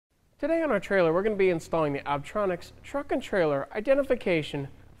Today on our trailer, we're going to be installing the Optronics Truck and Trailer Identification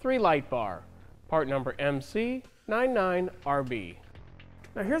 3 Light Bar, part number MC99RB.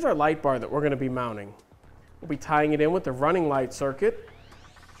 Now here's our light bar that we're going to be mounting. We'll be tying it in with the running light circuit,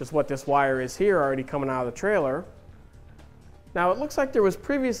 just what this wire is here already coming out of the trailer. Now it looks like there was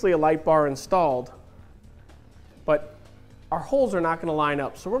previously a light bar installed, but our holes are not going to line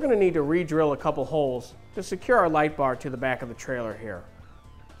up, so we're going to need to re-drill a couple holes to secure our light bar to the back of the trailer here.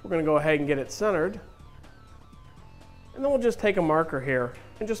 We're going to go ahead and get it centered, and then we'll just take a marker here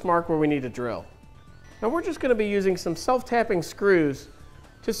and just mark where we need to drill. Now we're just going to be using some self-tapping screws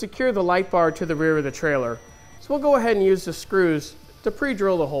to secure the light bar to the rear of the trailer. So we'll go ahead and use the screws to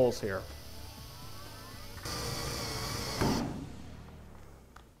pre-drill the holes here.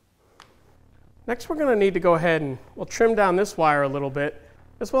 Next we're going to need to go ahead and we'll trim down this wire a little bit,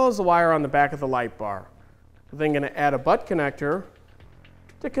 as well as the wire on the back of the light bar. We're then going to add a butt connector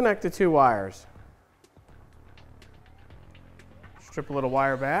to connect the two wires. Strip a little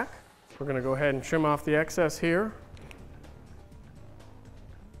wire back. We're going to go ahead and trim off the excess here.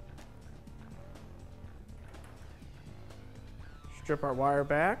 Strip our wire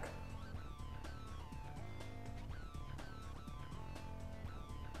back.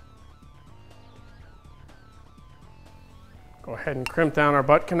 Go ahead and crimp down our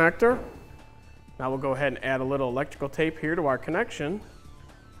butt connector. Now we'll go ahead and add a little electrical tape here to our connection.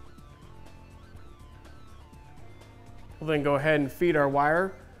 We'll then go ahead and feed our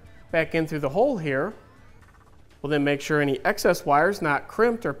wire back in through the hole here. We'll then make sure any excess wire is not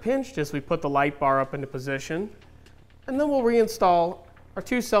crimped or pinched as we put the light bar up into position. And then we'll reinstall our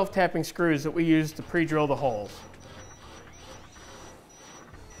two self-tapping screws that we used to pre-drill the holes.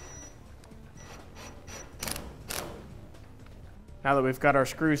 Now that we've got our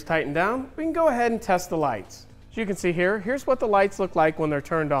screws tightened down, we can go ahead and test the lights. As you can see here, here's what the lights look like when they're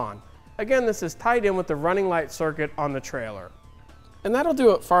turned on. Again, this is tied in with the running light circuit on the trailer. And that'll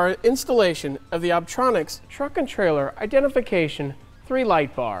do it for our installation of the Optronics Truck and Trailer Identification 3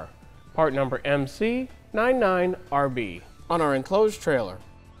 Light Bar, part number MC99RB, on our enclosed trailer.